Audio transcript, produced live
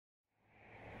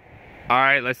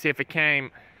Alright, let's see if it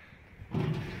came.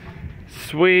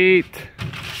 Sweet.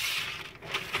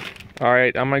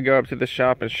 Alright, I'm gonna go up to the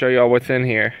shop and show y'all what's in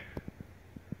here.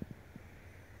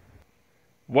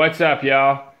 What's up,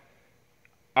 y'all?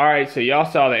 Alright, so y'all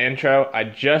saw the intro. I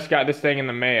just got this thing in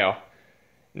the mail.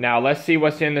 Now let's see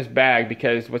what's in this bag,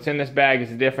 because what's in this bag is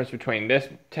the difference between this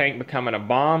tank becoming a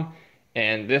bomb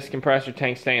and this compressor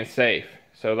tank staying safe.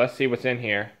 So let's see what's in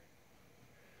here.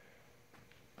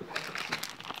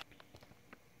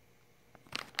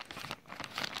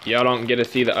 Y'all don't get to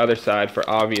see the other side for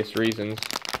obvious reasons.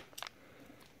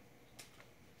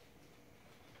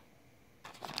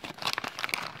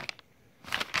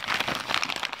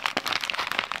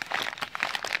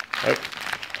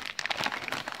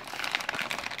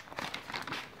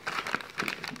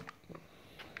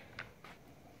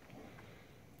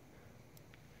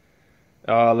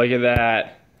 Oh, look at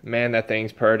that. Man, that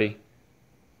thing's pretty.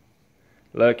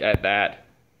 Look at that.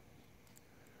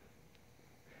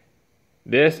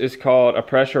 This is called a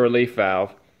pressure relief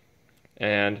valve,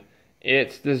 and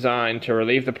it's designed to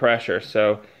relieve the pressure.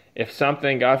 So if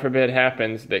something, God forbid,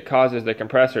 happens that causes the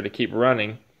compressor to keep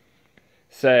running,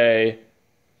 say,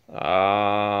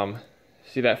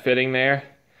 see that fitting there?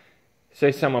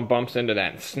 Say someone bumps into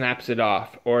that and snaps it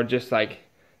off, or just like,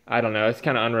 I don't know, it's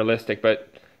kind of unrealistic,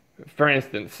 but for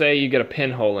instance, say you get a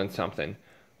pinhole in something,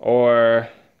 or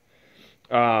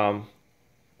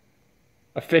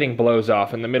a fitting blows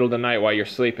off in the middle of the night while you're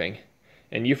sleeping,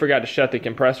 and you forgot to shut the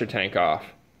compressor tank off,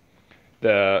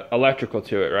 the electrical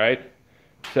to it, right?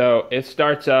 So it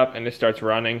starts up and it starts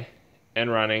running and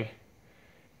running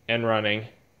and running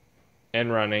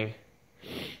and running.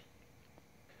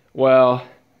 Well,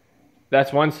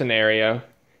 that's one scenario,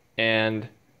 and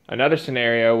another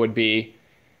scenario would be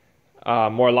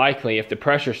more likely if the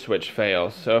pressure switch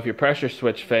fails. So if your pressure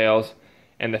switch fails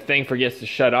and the thing forgets to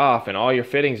shut off and all your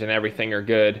fittings and everything are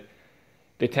good,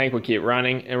 the tank would keep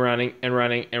running and running and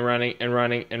running and running and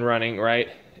running and running, right?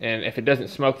 And if it doesn't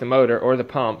smoke the motor or the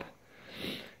pump,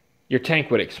 your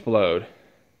tank would explode.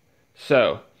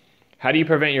 So how do you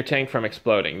prevent your tank from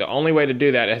exploding? The only way to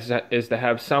do that is to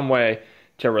have some way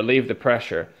to relieve the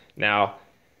pressure. Now,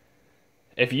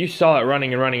 if you saw it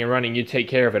running and running and running, you'd take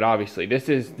care of it, obviously. This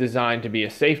is designed to be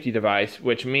a safety device,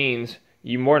 which means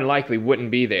you more than likely wouldn't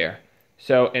be there.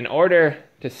 So in order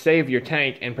to save your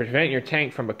tank and prevent your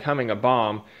tank from becoming a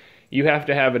bomb, you have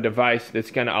to have a device that's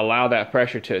going to allow that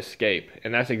pressure to escape.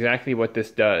 And that's exactly what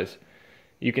this does.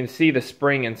 You can see the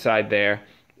spring inside there.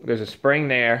 There's a spring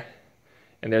there,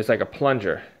 and there's like a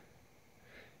plunger.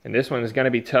 And this one is going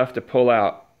to be tough to pull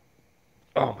out.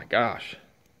 Oh my gosh.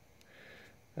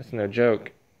 That's no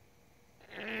joke.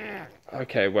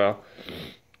 Okay, well,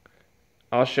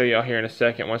 I'll show y'all here in a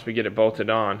second once we get it bolted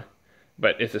on.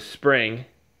 But it's a spring,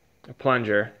 a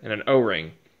plunger, and an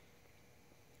O-ring.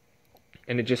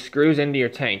 And it just screws into your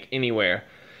tank anywhere.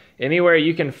 Anywhere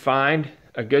you can find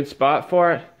a good spot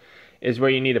for it is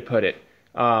where you need to put it.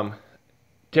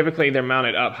 Typically they're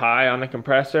mounted up high on the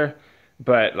compressor,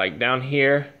 but like down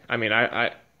here, I mean,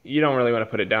 you don't really want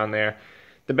to put it down there.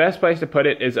 The best place to put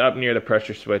it is up near the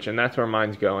pressure switch, and that's where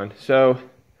mine's going. So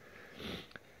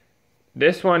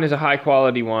this one is a high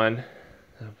quality one.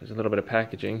 Oh, there's a little bit of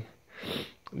packaging.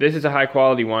 This is a high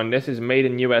quality one. This is made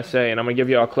in USA, and I'm going to give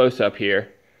you all a close up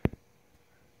here.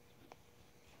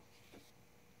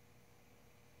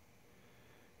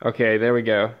 Okay, there we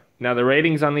go. Now the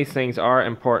ratings on these things are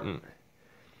important.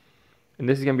 And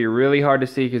this is going to be really hard to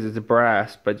see because it's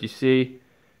brass, but you see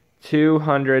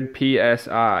 200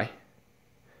 PSI.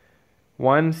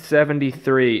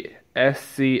 173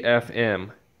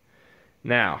 SCFM.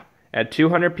 Now, at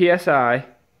 200 PSI,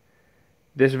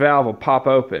 this valve will pop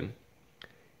open,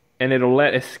 and it'll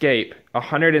let escape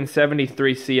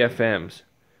 173 CFMs.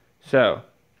 So,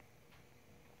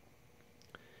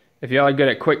 if y'all are good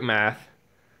at quick math,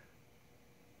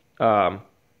 CFMs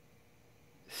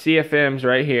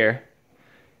right here,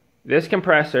 this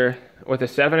compressor with a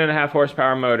 7.5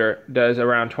 horsepower motor does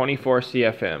around 24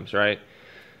 CFMs, right?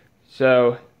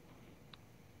 So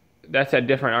that's at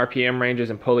different RPM ranges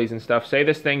and pulleys and stuff. Say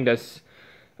this thing does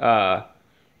 24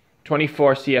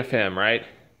 CFM, right?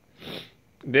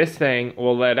 This thing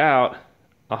will let out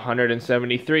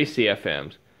 173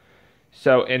 CFMs.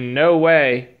 So in no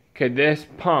way could this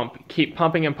pump keep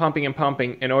pumping and pumping and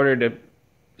pumping in order to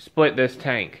split this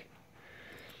tank.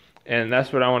 And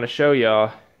that's what I want to show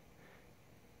y'all.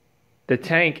 The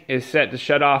tank is set to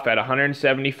shut off at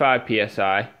 175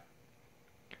 PSI.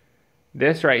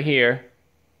 This right here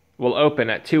will open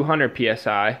at 200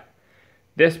 PSI.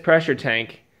 This pressure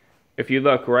tank, if you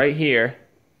look right here,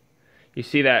 you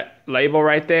see that label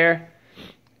right there?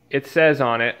 It says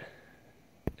on it,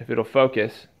 if it'll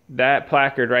focus, that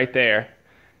placard right there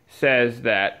says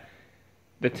that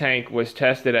the tank was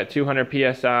tested at 200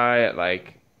 psi at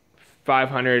like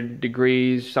 500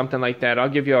 degrees, something like that. I'll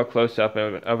give you a close-up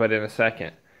of it in a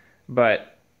second.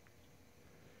 But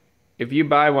if you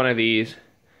buy one of these,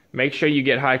 make sure you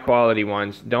get high-quality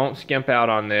ones. Don't skimp out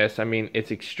on this. I mean,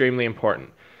 it's extremely important.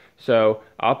 So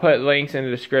I'll put links in the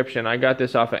description. I got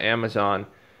this off of Amazon.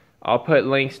 I'll put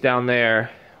links down there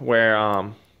where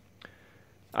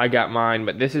I got mine.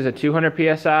 But this is a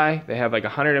 200 psi. They have like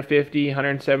 150,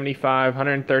 175,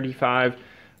 135,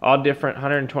 all different,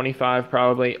 125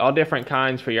 probably, all different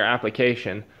kinds for your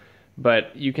application.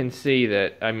 But you can see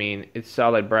that, I mean, it's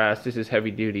solid brass. This is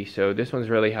heavy duty, so this one's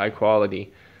really high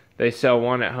quality. They sell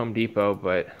one at Home Depot,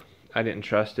 but I didn't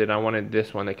trust it. I wanted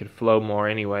this one that could flow more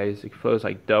anyways. It flows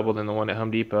like double than the one at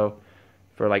Home Depot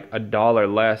for like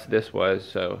 $1 less this was.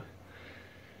 So,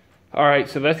 alright,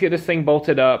 so let's get this thing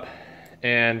bolted up,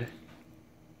 and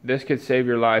this could save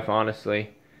your life,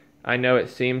 honestly. I know it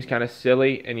seems kind of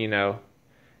silly and, you know,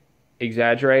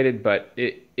 exaggerated, but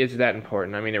it's that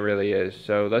important. I mean, it really is.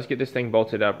 So let's get this thing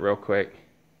bolted up real quick.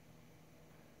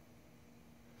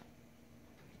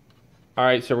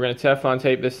 Alright, so we're going to Teflon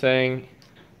tape this thing,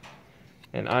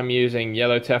 and I'm using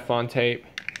yellow Teflon tape.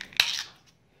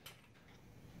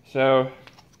 So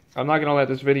I'm not going to let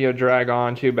this video drag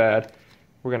on too bad.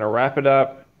 We're going to wrap it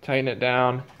up, tighten it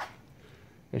down,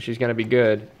 and she's going to be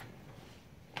good.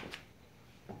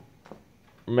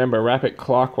 Remember, wrap it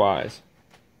clockwise.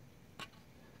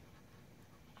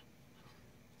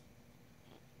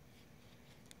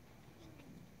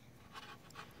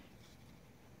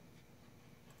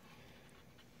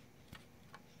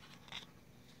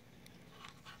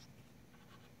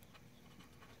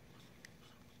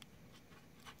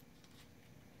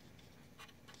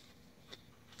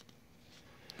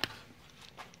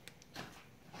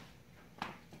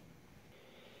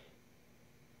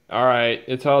 Alright,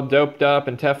 it's all doped up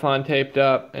and Teflon taped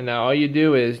up, and now all you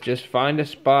do is just find a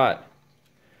spot.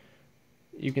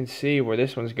 You can see where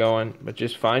this one's going, but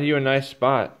just find you a nice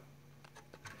spot.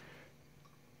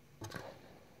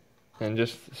 And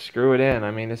just screw it in.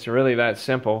 I mean, it's really that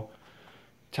simple.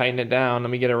 Tighten it down. Let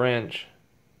me get a wrench.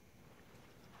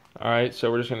 Alright, so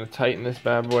we're just going to tighten this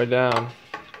bad boy down.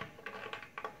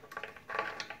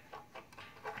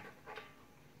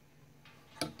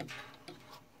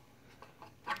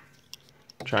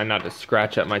 Trying not to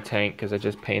scratch up my tank because I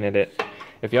just painted it.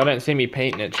 If y'all didn't see me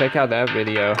painting it, check out that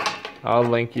video. I'll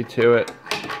link you to it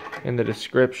in the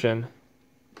description.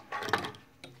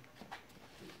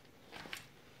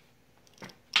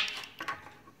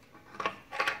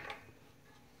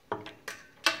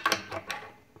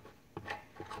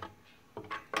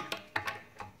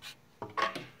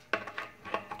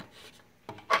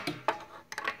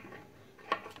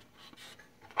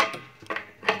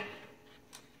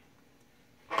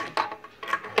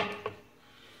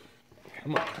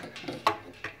 Come on.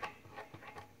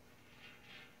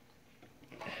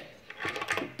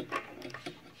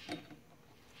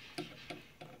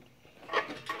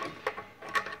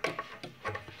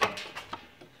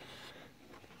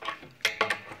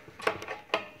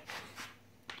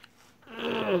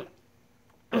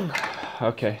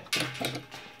 Okay.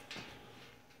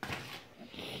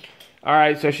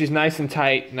 Alright, so she's nice and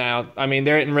tight now. I mean,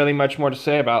 there isn't really much more to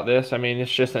say about this. I mean,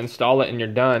 it's just install it and you're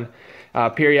done.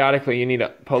 Periodically, you need to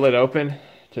pull it open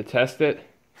to test it,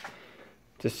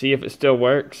 to see if it still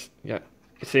works. Yeah,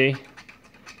 see?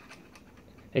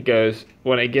 It goes,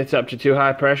 when it gets up to too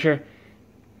high pressure,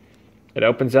 it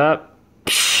opens up,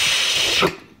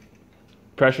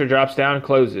 pressure drops down and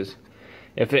closes.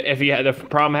 If the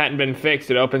problem hadn't been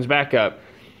fixed, it opens back up,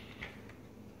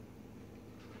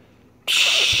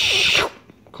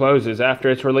 closes after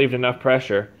it's relieved enough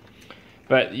pressure.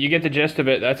 But you get the gist of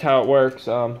it. That's how it works.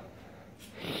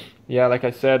 Yeah, like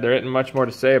I said, there isn't much more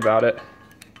to say about it.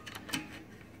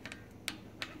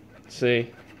 Let's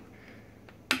see.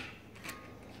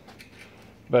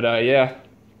 But yeah.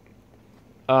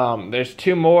 There's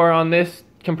two more on this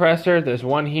compressor. There's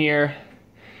one here,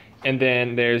 and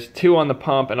then there's two on the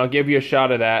pump, and I'll give you a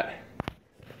shot of that.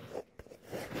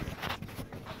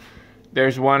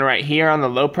 There's one right here on the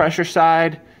low pressure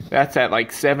side. That's at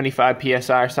like 75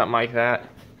 psi or something like that.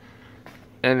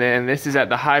 And then this is at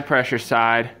the high pressure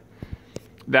side.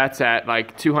 That's at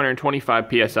like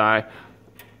 225 psi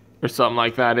or something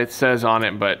like that. It says on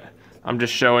it, but I'm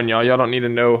just showing y'all. Y'all don't need to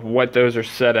know what those are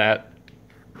set at.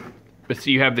 But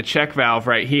see, you have the check valve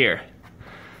right here.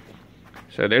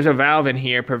 So there's a valve in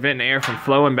here preventing air from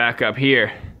flowing back up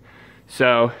here.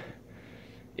 So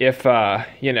if,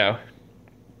 you know,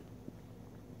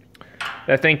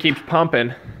 that thing keeps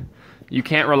pumping you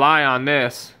can't rely on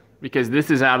this because this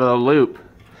is out of the loop.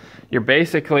 You're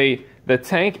basically, the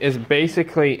tank is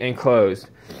basically enclosed.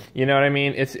 You know what I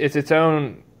mean? It's its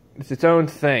own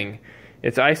thing.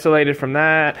 It's isolated from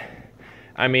that.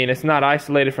 I mean, it's not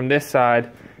isolated from this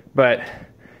side, but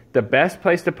the best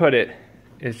place to put it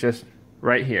is just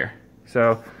right here.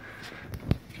 So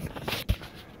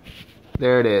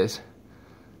there it is.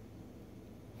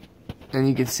 And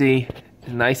you can see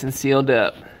it's nice and sealed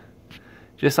up.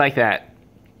 Just like that.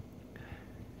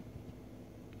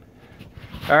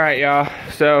 Alright, y'all.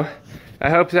 So I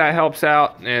hope that helps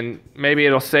out, and maybe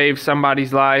it'll save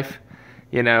somebody's life.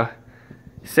 You know,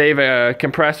 save a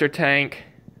compressor tank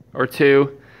or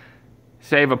two,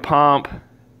 save a pump.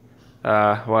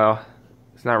 Well,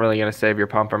 it's not really gonna save your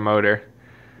pump or motor,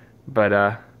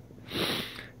 but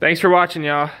thanks for watching,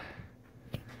 y'all.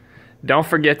 Don't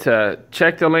forget to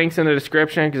check the links in the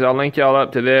description because I'll link y'all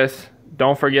up to this.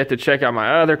 Don't forget to check out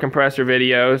my other compressor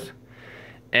videos,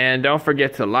 and don't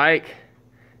forget to like,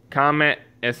 comment,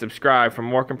 and subscribe for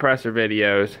more compressor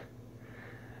videos.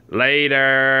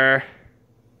 Later.